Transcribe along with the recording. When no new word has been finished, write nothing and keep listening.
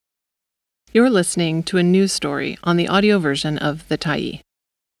You're listening to a news story on the audio version of The Tyee.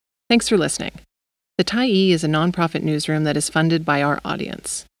 Thanks for listening. The Tyee is a nonprofit newsroom that is funded by our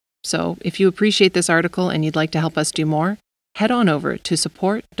audience. So, if you appreciate this article and you'd like to help us do more, head on over to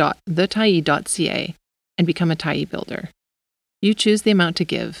support.thetyee.ca and become a Tyee builder. You choose the amount to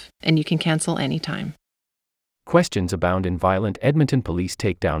give, and you can cancel anytime. Questions abound in violent Edmonton police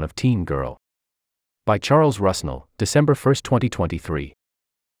takedown of teen girl. By Charles Rusnell, December 1, 2023.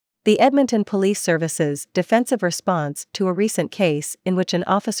 The Edmonton Police Service's defensive response to a recent case in which an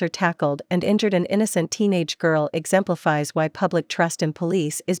officer tackled and injured an innocent teenage girl exemplifies why public trust in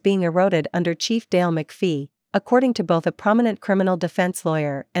police is being eroded under Chief Dale McPhee, according to both a prominent criminal defense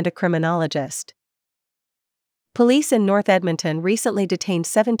lawyer and a criminologist. Police in North Edmonton recently detained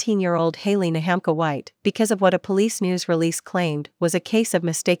 17-year-old Hayley Nahamka White because of what a police news release claimed was a case of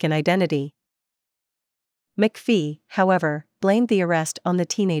mistaken identity. McPhee, however, blamed the arrest on the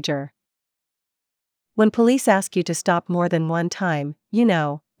teenager. When police ask you to stop more than one time, you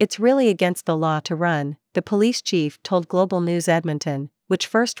know, it's really against the law to run, the police chief told Global News Edmonton, which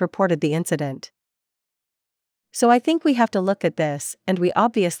first reported the incident. So I think we have to look at this, and we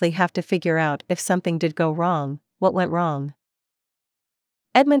obviously have to figure out if something did go wrong, what went wrong.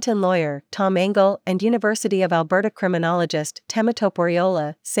 Edmonton lawyer Tom Engel and University of Alberta criminologist Temitope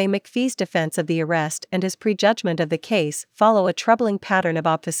Oriola say McPhee's defense of the arrest and his prejudgment of the case follow a troubling pattern of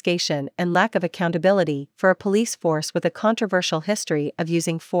obfuscation and lack of accountability for a police force with a controversial history of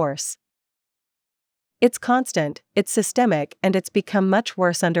using force. It's constant, it's systemic, and it's become much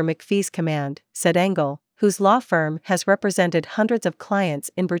worse under McPhee's command, said Engel, whose law firm has represented hundreds of clients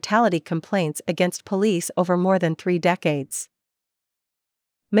in brutality complaints against police over more than 3 decades.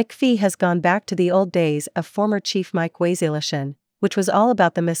 McPhee has gone back to the old days of former Chief Mike Wasilation, which was all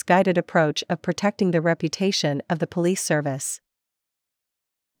about the misguided approach of protecting the reputation of the police service.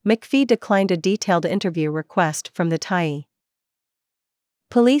 McPhee declined a detailed interview request from the Tyee.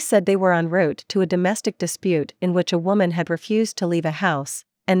 Police said they were en route to a domestic dispute in which a woman had refused to leave a house,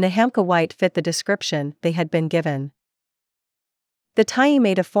 and Nahamka White fit the description they had been given. The Tyee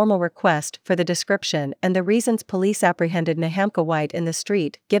made a formal request for the description and the reasons police apprehended Nahamka White in the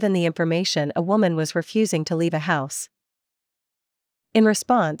street given the information a woman was refusing to leave a house. In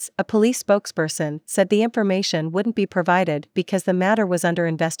response, a police spokesperson said the information wouldn't be provided because the matter was under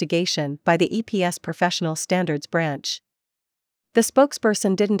investigation by the EPS Professional Standards Branch. The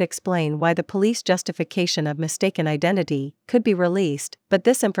spokesperson didn't explain why the police justification of mistaken identity could be released, but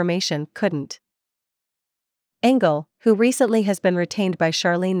this information couldn't. Engel, who recently has been retained by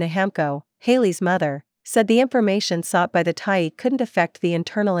Charlene Nahamko, Hayley's mother, said the information sought by the Tyee couldn't affect the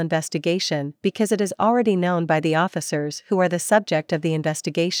internal investigation because it is already known by the officers who are the subject of the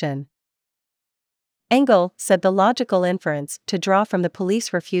investigation. Engel said the logical inference to draw from the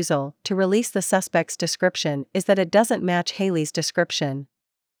police refusal to release the suspect's description is that it doesn't match Hayley's description.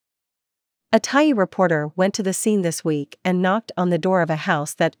 A Tyee reporter went to the scene this week and knocked on the door of a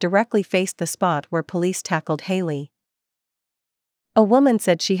house that directly faced the spot where police tackled Hayley. A woman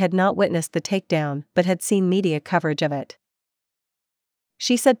said she had not witnessed the takedown but had seen media coverage of it.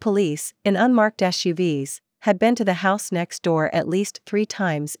 She said police, in unmarked SUVs, had been to the house next door at least 3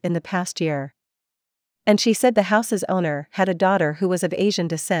 times in the past year. And she said the house's owner had a daughter who was of Asian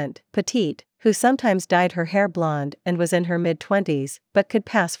descent, petite, who sometimes dyed her hair blonde and was in her mid-20s, but could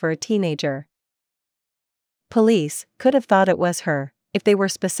pass for a teenager. Police could have thought it was her, if they were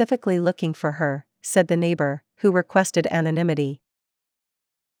specifically looking for her, said the neighbor, who requested anonymity.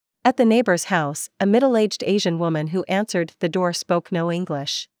 At the neighbor's house, a middle-aged Asian woman who answered the door spoke no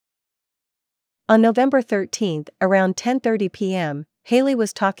English. On November 13, around 10:30 p.m., Hayley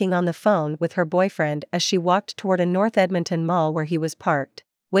was talking on the phone with her boyfriend as she walked toward a North Edmonton mall where he was parked,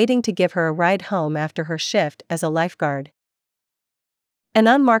 waiting to give her a ride home after her shift as a lifeguard. An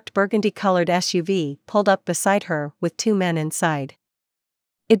unmarked burgundy-colored SUV pulled up beside her with 2 men inside.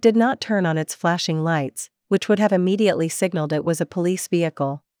 It did not turn on its flashing lights, which would have immediately signaled it was a police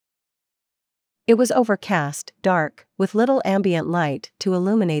vehicle. It was overcast, dark, with little ambient light to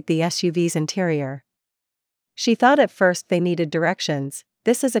illuminate the SUV's interior. She thought at first they needed directions.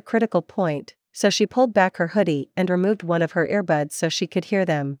 This is a critical point, so she pulled back her hoodie and removed one of her earbuds so she could hear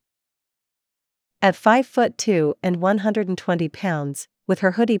them. At 5'2" and 120 pounds, with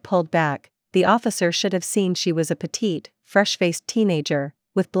her hoodie pulled back, the officer should have seen she was a petite, fresh-faced teenager,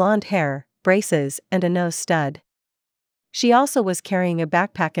 with blonde hair, braces, and a nose stud. She also was carrying a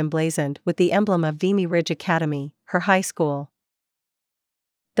backpack emblazoned with the emblem of Vimy Ridge Academy, her high school.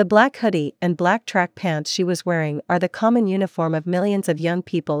 The black hoodie and black track pants she was wearing are the common uniform of millions of young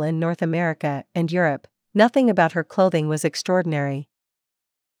people in North America and Europe. Nothing about her clothing was extraordinary.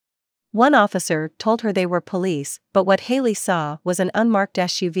 One officer told her they were police, but what Haley saw was an unmarked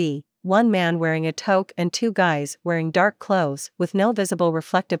SUV, one man wearing a toque and two guys wearing dark clothes with no visible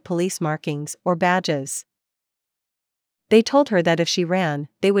reflective police markings or badges. They told her that if she ran,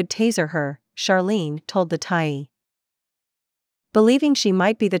 they would taser her, Charlene told the Tyee. Believing she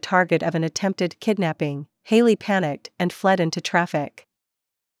might be the target of an attempted kidnapping, Haley panicked and fled into traffic.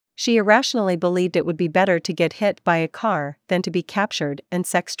 She irrationally believed it would be better to get hit by a car than to be captured and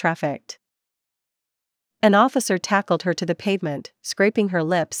sex-trafficked. An officer tackled her to the pavement, scraping her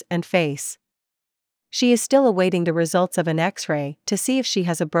lips and face. She is still awaiting the results of an X-ray to see if she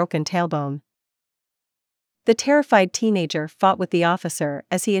has a broken tailbone. The terrified teenager fought with the officer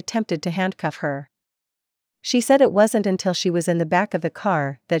as he attempted to handcuff her. She said it wasn't until she was in the back of the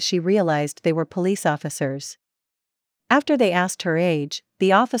car that she realized they were police officers. After they asked her age,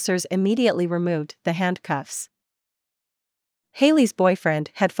 the officers immediately removed the handcuffs. Haley's boyfriend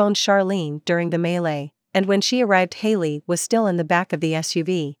had phoned Charlene during the melee, and when she arrived, Haley was still in the back of the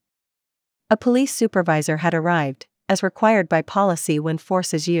SUV. A police supervisor had arrived, as required by policy when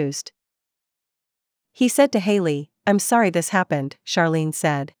force is used. He said to Haley, "I'm sorry this happened," Charlene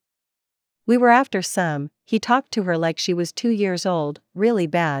said. "We were after some." He talked to her like she was 2 years old, really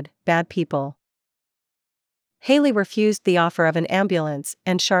bad people. Haley refused the offer of an ambulance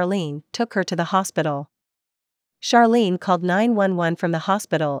and Charlene took her to the hospital. Charlene called 911 from the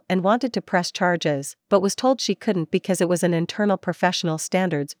hospital and wanted to press charges, but was told she couldn't because it was an internal professional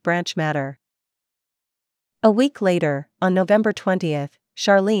standards branch matter. A week later, on November 20th,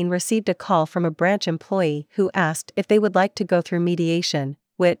 Charlene received a call from a branch employee who asked if they would like to go through mediation,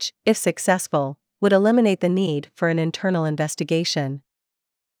 which, if successful, would eliminate the need for an internal investigation.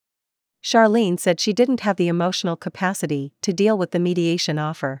 Charlene said she didn't have the emotional capacity to deal with the mediation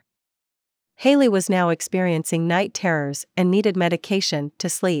offer. Haley was now experiencing night terrors and needed medication to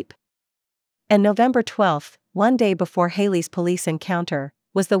sleep. And November 12th, one day before Haley's police encounter,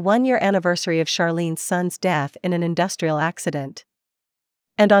 was the 1-year anniversary of Charlene's son's death in an industrial accident.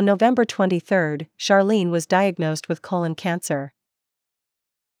 And on November 23rd, Charlene was diagnosed with colon cancer.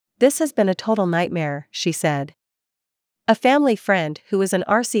 "This has been a total nightmare," she said. A family friend who is an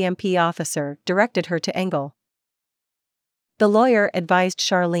RCMP officer directed her to Engel. The lawyer advised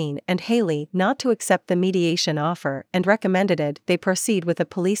Charlene and Haley not to accept the mediation offer and recommended they proceed with a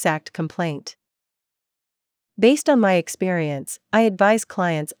Police Act complaint. "Based on my experience, I advise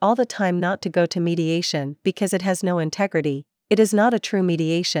clients all the time not to go to mediation because it has no integrity. It is not a true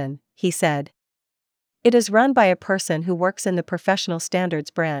mediation," he said. "It is run by a person who works in the professional standards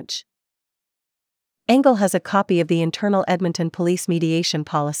branch." Engel has a copy of the internal Edmonton police mediation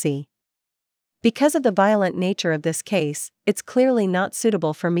policy. "Because of the violent nature of this case, it's clearly not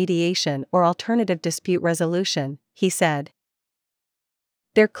suitable for mediation or alternative dispute resolution," he said.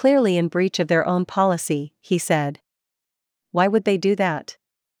 "They're clearly in breach of their own policy," he said. "Why would they do that?"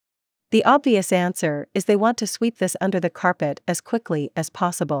 The obvious answer is they want to sweep this under the carpet as quickly as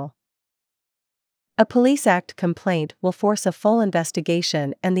possible. A Police Act complaint will force a full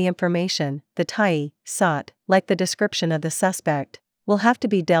investigation, and the information the Tyee sought, like the description of the suspect, will have to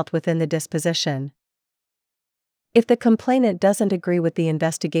be dealt with in the disposition. If the complainant doesn't agree with the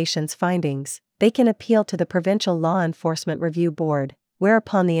investigation's findings, they can appeal to the Provincial Law Enforcement Review Board,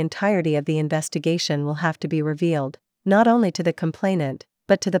 whereupon the entirety of the investigation will have to be revealed, not only to the complainant,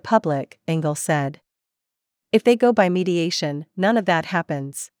 but to the public, Engel said. If they go by mediation, none of that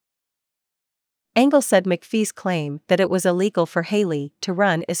happens. Engel said McPhee's claim that it was illegal for Haley to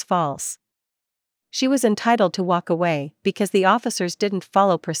run is false. She was entitled to walk away because the officers didn't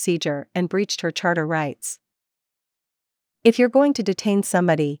follow procedure and breached her charter rights. If you're going to detain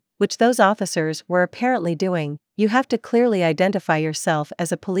somebody, which those officers were apparently doing, you have to clearly identify yourself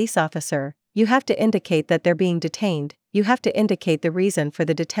as a police officer, you have to indicate that they're being detained, you have to indicate the reason for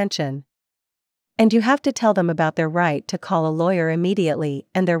the detention. And you have to tell them about their right to call a lawyer immediately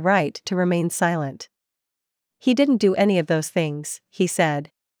and their right to remain silent. He didn't do any of those things, he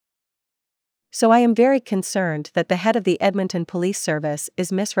said. So I am very concerned that the head of the Edmonton Police Service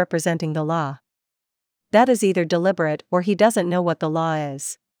is misrepresenting the law. That is either deliberate or he doesn't know what the law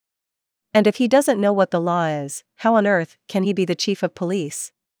is. And if he doesn't know what the law is, how on earth can he be the chief of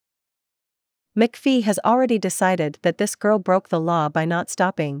police? McPhee has already decided that this girl broke the law by not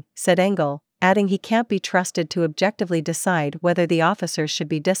stopping, said Engel, adding he can't be trusted to objectively decide whether the officers should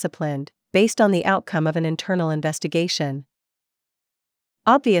be disciplined, based on the outcome of an internal investigation.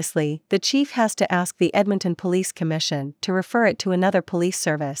 Obviously, the chief has to ask the Edmonton Police Commission to refer it to another police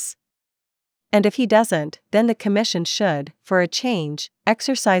service. And if he doesn't, then the commission should, for a change,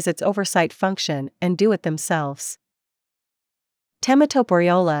 exercise its oversight function and do it themselves. Temitope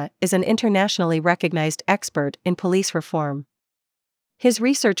Oriola is an internationally recognized expert in police reform. His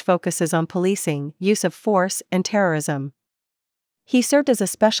research focuses on policing, use of force, and terrorism. He served as a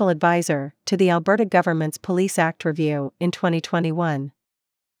special advisor to the Alberta government's Police Act review in 2021.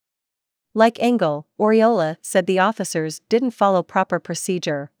 Like Engel, Oriola said the officers didn't follow proper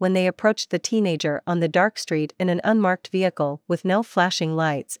procedure when they approached the teenager on the dark street in an unmarked vehicle with no flashing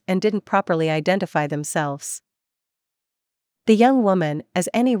lights and didn't properly identify themselves. The young woman, as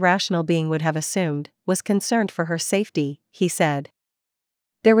any rational being would have assumed, was concerned for her safety, he said.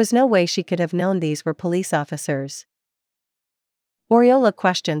 There was no way she could have known these were police officers. Oriola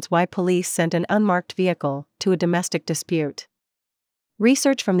questions why police sent an unmarked vehicle to a domestic dispute.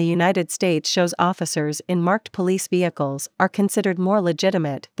 Research from the United States shows officers in marked police vehicles are considered more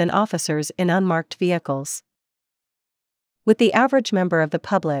legitimate than officers in unmarked vehicles. With the average member of the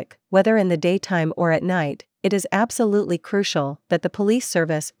public, whether in the daytime or at night, it is absolutely crucial that the police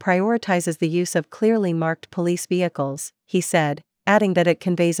service prioritizes the use of clearly marked police vehicles, he said, adding that it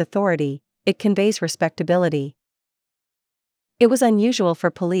conveys authority, it conveys respectability. It was unusual for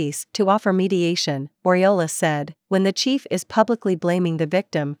police to offer mediation, Oriola said, when the chief is publicly blaming the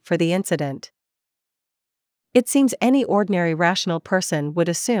victim for the incident. It seems any ordinary rational person would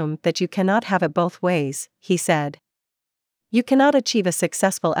assume that you cannot have it both ways, he said. You cannot achieve a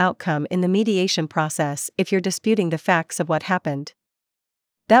successful outcome in the mediation process if you're disputing the facts of what happened.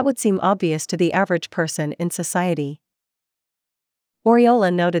 That would seem obvious to the average person in society.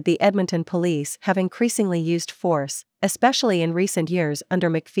 Oriola noted the Edmonton police have increasingly used force, especially in recent years under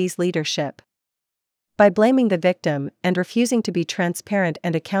McPhee's leadership. By blaming the victim and refusing to be transparent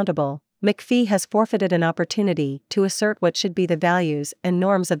and accountable, McPhee has forfeited an opportunity to assert what should be the values and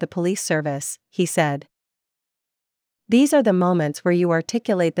norms of the police service, he said. These are the moments where you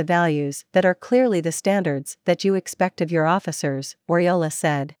articulate the values that are clearly the standards that you expect of your officers, Oriola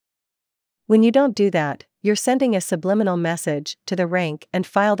said. When you don't do that, you're sending a subliminal message to the rank and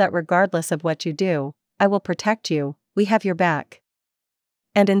file that regardless of what you do, I will protect you, we have your back.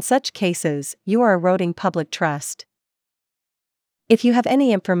 And in such cases, you are eroding public trust. If you have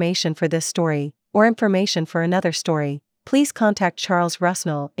any information for this story, or information for another story, please contact Charles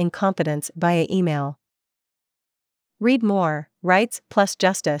Rusnell in confidence via email. Read more, Rights plus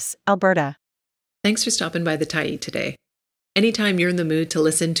Justice, Alberta. Thanks for stopping by the Tyee today. Anytime you're in the mood to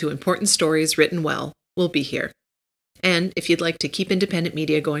listen to important stories written well, we'll be here. And if you'd like to keep independent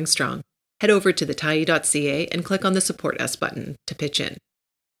media going strong, head over to thetyee.ca and click on the Support Us button to pitch in.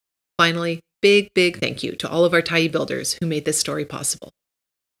 Finally, big thank you to all of our Tyee builders who made this story possible.